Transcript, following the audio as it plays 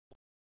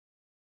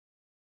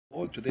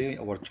Well, today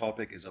our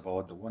topic is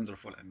about the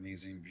wonderful,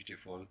 amazing,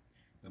 beautiful,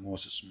 the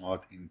most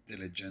smart,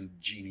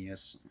 intelligent,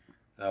 genius,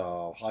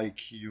 high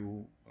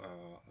Q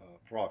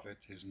prophet.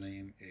 His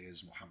name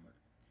is Muhammad.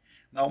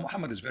 Now,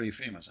 Muhammad is very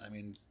famous. I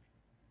mean,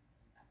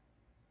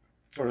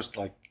 first,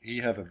 like he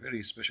have a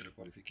very special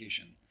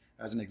qualification.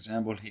 As an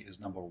example, he is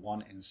number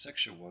one in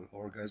sexual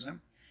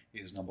orgasm.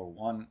 He is number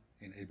one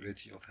in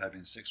ability of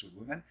having sex with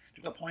women,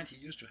 to the point he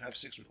used to have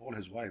sex with all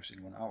his wives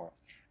in 1 hour.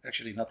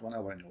 Actually, not 1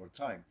 hour in our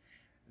time.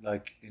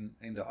 Like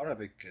in the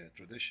Arabic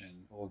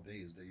tradition, all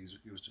days they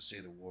used to say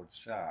the word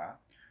sa'a,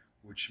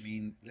 which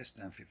mean less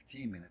than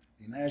 15 minutes.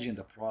 Imagine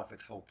the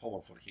Prophet, how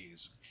powerful he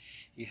is.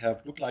 He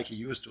have looked like he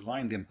used to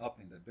line them up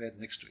in the bed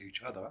next to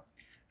each other,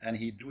 and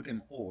he do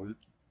them all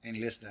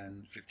in less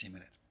than 15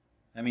 minutes.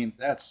 I mean,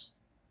 that's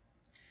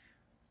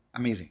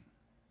amazing.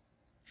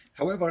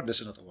 However, this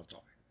is not our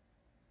topic.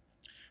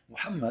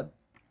 Muhammad,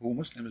 who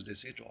Muslims they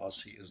say to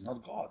us, he is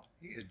not God.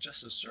 He is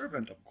just a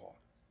servant of God.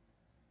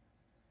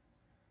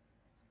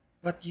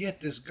 But yet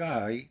this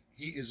guy,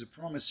 he is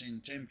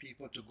promising 10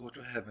 people to go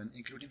to heaven,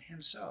 including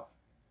himself.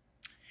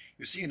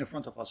 You see in the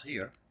front of us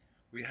here,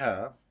 we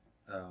have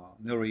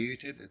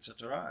narrated,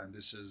 etc. And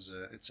this is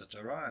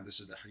etc. And this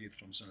is the hadith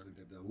from Sunan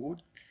Abi Dawood,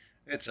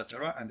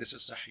 etc. And this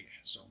is Sahih.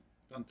 So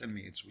don't tell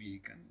me it's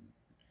weak and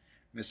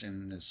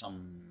missing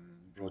some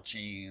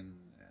protein,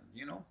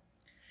 and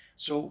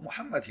So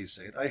Muhammad, he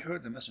said, I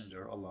heard the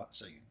messenger of Allah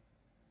saying,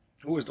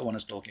 who is the one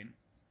who's talking?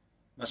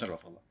 Messenger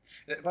of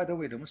Allah. By the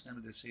way, the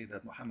Muslims, they say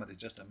that Muhammad is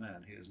just a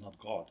man, he is not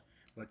God.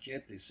 But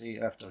yet they say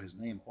after his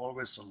name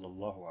always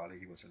sallallahu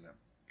alaihi wasallam.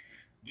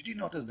 Did you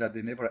notice that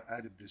they never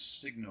added this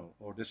signal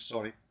or this,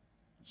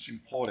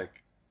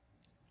 symbolic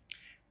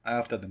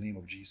after the name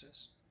of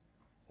Jesus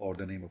or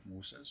the name of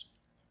Moses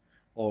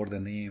or the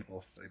name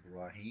of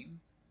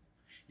Ibrahim?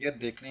 Yet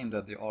they claim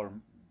that they are,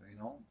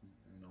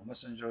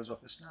 messengers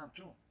of Islam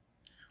too.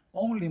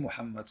 Only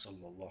Muhammad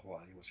sallallahu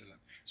alaihi wasallam.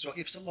 So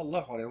if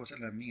sallallahu alaihi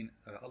wasallam mean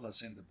Allah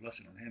sent the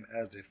blessing on him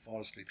as they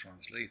falsely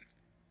translate,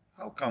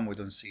 how come we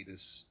don't see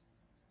this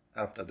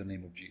after the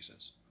name of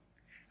Jesus?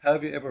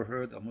 Have you ever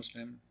heard a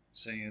Muslim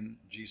saying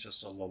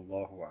Jesus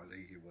sallallahu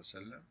alaihi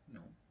wasallam?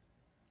 No,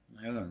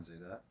 I don't say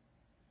that.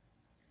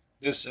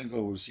 This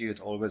single will see it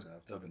always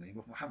after the name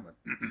of Muhammad,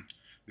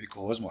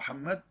 because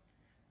Muhammad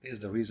is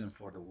the reason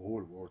for the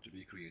whole world to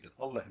be created.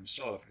 Allah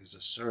himself is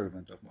a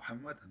servant of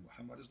Muhammad, and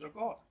Muhammad is their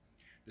God.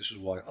 This is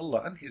why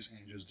Allah and his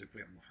angels they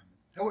pray on Muhammad.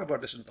 However,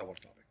 this is not our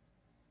topic.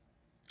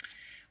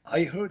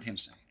 I heard him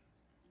saying,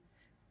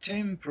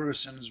 10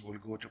 persons will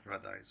go to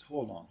paradise.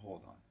 Hold on.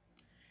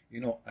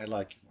 I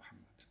like you,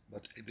 Muhammad,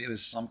 but there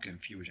is some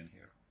confusion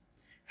here.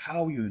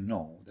 How you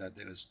know that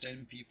there is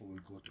 10 people will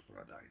go to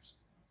paradise?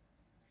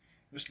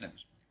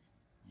 Muslims,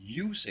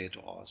 you say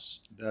to us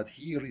that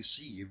he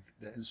received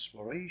the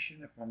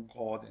inspiration from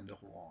God in the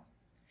Quran.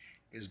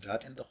 Is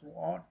that in the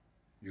Quran?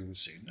 You will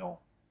say no.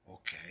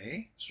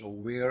 Okay, so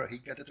where he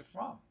get it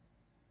from?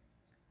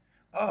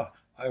 I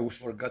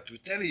forgot to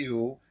tell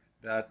you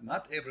that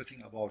not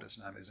everything about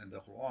Islam is in the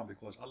Quran,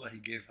 because Allah, he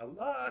gave a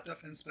lot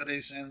of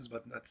inspirations,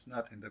 but that's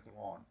not in the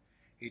Quran.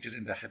 It is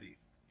in the Hadith.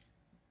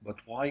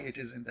 But why it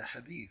is in the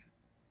Hadith?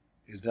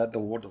 Is that the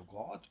word of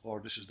God, or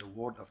this is the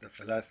word of the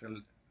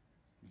falafel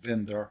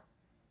vendor?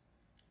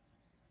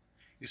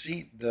 You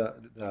see,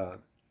 the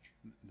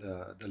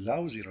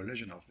lousy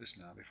religion of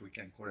Islam, if we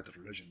can call it a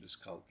religion, this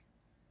cult,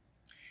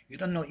 you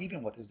don't know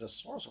even what is the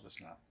source of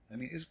Islam. I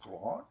mean, is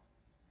Quran?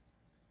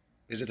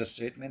 Is it a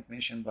statement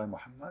mentioned by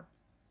Muhammad?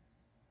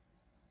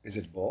 Is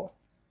it both?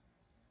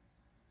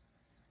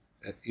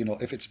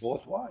 If it's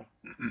both, why?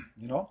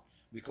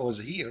 Because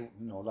here,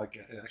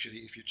 actually,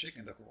 if you check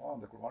in the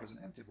Quran is an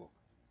empty book.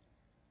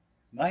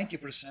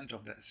 90%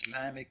 of the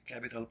Islamic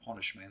capital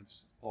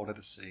punishments, or let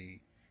us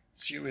say,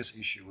 serious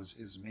issues,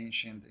 is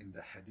mentioned in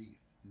the Hadith,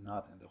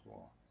 not in the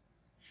Quran.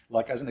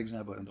 Like as an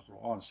example, in the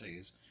Quran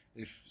says,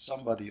 if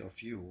somebody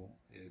of you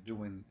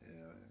doing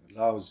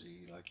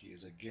lousy, like he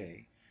is a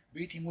gay,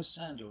 beat him with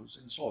sandals,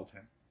 insult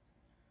him.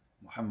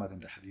 Muhammad in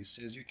the Hadith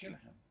says you kill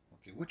him.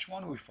 Okay, which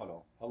one we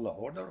follow? Allah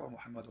order or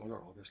Muhammad order?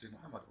 Obviously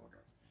Muhammad order.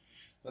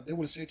 But they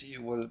will say to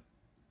you, well,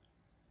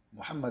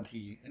 Muhammad,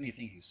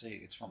 anything he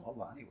say, it's from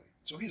Allah anyway.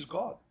 So he's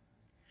God.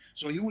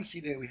 So you will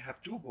see that we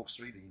have two books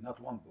really, not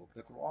one book.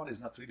 The Quran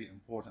is not really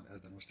important as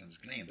the Muslims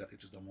claim that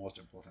it is the most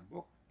important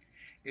book.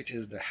 It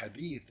is the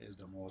Hadith is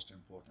the most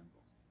important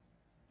book.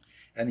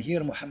 And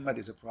here Muhammad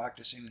is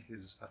practicing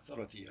his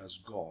authority as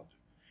God,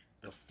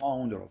 the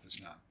founder of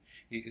Islam.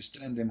 He is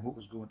telling them who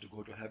is going to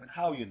go to heaven.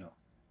 How you know?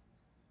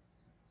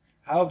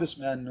 How this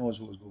man knows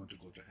who is going to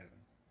go to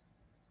heaven?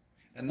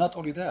 And not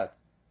only that,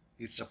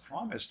 it's a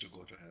promise to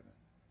go to heaven.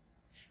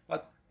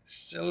 But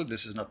still,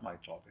 this is not my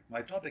topic.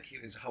 My topic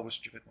here is how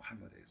stupid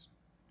Muhammad is.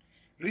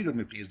 Read with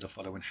me, please, the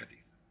following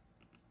hadith.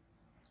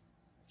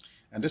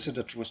 And this is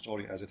the true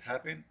story as it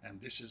happened,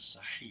 and this is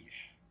Sahih.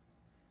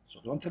 So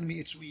don't tell me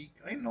it's weak.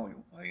 I know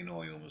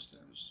you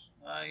Muslims.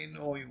 I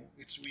know you.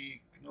 It's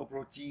weak, no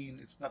protein,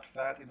 it's not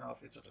fat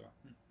enough, etc.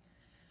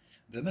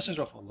 The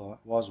Messenger of Allah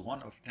was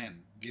one of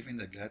 10 giving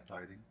the glad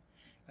tidings.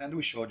 And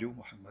we showed you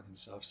Muhammad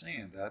himself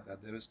saying that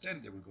there is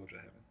 10 that will go to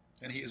heaven.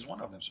 And he is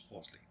one of them,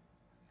 supposedly.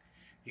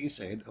 He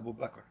said, Abu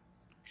Bakr.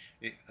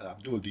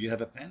 Abdul, do you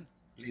have a pen?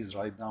 Please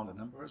write down the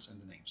numbers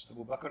and the names.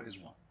 Abu Bakr is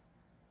 1.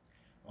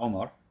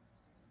 Omar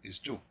is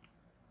 2.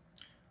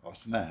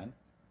 Uthman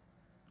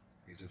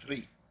is a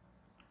 3.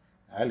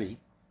 Ali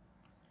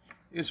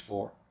is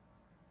 4.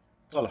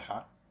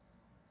 Talha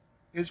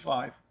is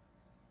 5.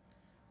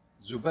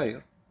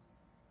 Zubair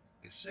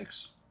is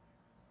 6.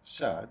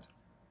 Saad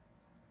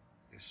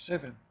is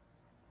 7.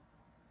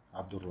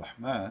 Abdul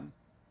Rahman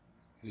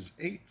is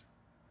 8.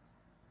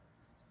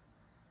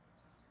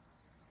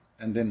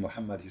 And then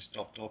Muhammad, he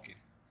stopped talking.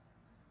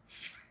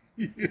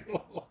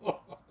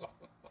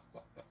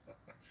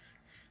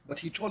 But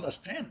he told us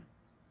 10.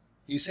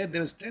 He said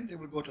there's 10 they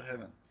will go to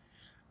heaven.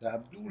 The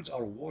Abduls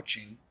are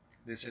watching.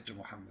 They said to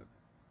Muhammad,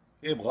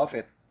 hey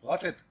Prophet,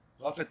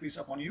 Prophet, peace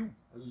upon you.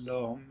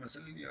 Allahumma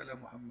salli ala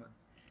Muhammad.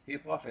 Hey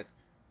Prophet,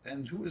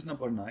 and who is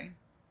number 9?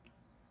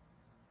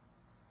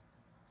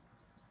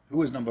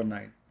 Who is number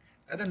 9?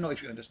 I don't know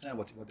if you understand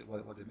what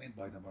they meant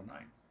by number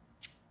 9.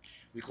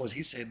 Because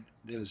he said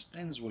there is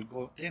 10 will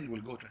go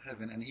to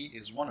heaven, and he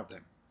is one of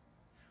them.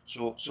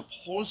 So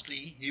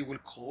supposedly he will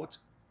quote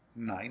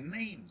 9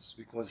 names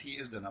because he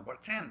is the number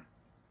 10.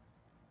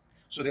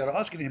 So they are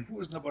asking him, who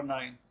is number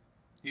 9?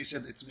 He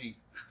said, it's me.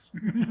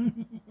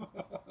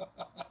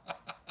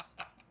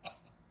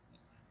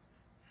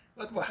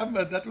 But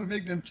Muhammad, that will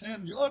make them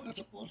 10. You are not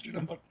supposed to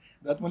number.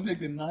 That will make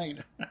them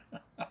 9.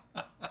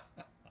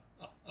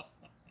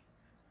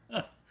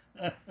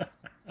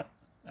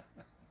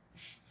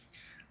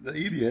 The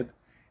idiot,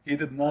 he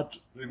did not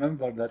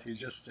remember that he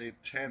just said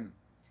 10.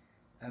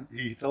 And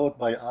he thought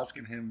by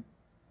asking him,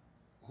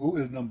 who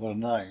is number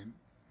 9?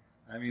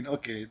 I mean,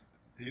 okay,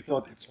 he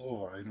thought it's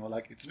over,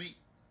 like it's me.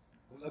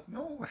 I'm like,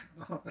 no,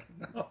 no.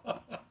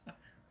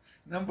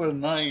 Number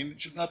 9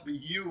 should not be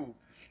you.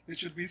 It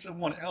should be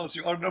someone else.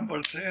 You are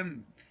number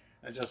 10.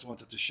 I just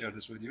wanted to share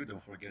this with you.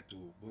 Don't forget to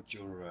put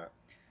your,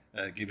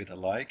 give it a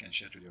like and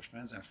share it with your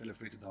friends, and feel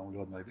free to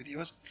download my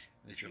videos.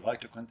 And if you'd like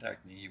to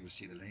contact me, you will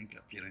see the link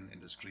appearing in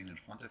the screen in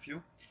front of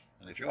you.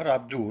 And if you are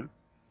Abdul,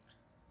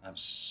 I'm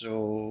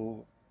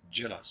so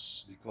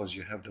jealous because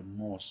you have the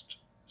most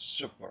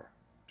super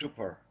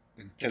duper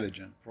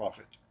intelligent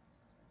prophet,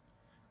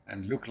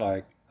 and look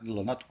like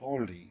not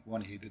only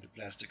when he did the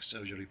plastic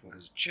surgery for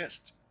his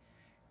chest,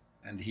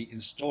 and he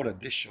installed a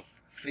dish of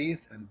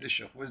faith and dish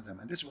of wisdom,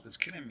 and this is what is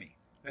killing me,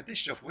 a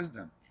dish of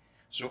wisdom.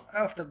 So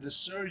after the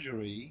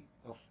surgery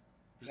of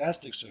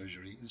plastic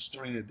surgery,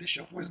 installing a dish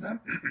of wisdom,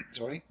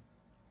 sorry,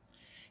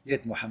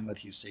 yet Muhammad,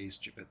 he says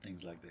stupid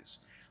things like this.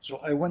 So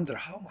I wonder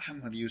how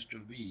Muhammad used to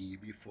be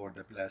before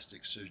the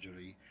plastic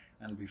surgery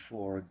and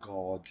before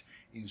God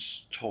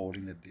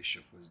installing a dish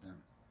of wisdom.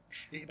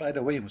 Hey, by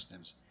the way,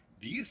 Muslims,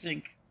 do you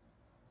think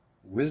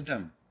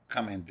wisdom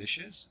come in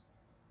dishes?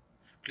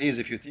 Please,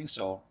 if you think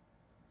so,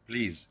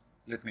 please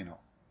let me know,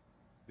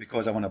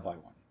 because I want to buy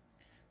one.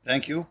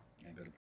 Thank you, and good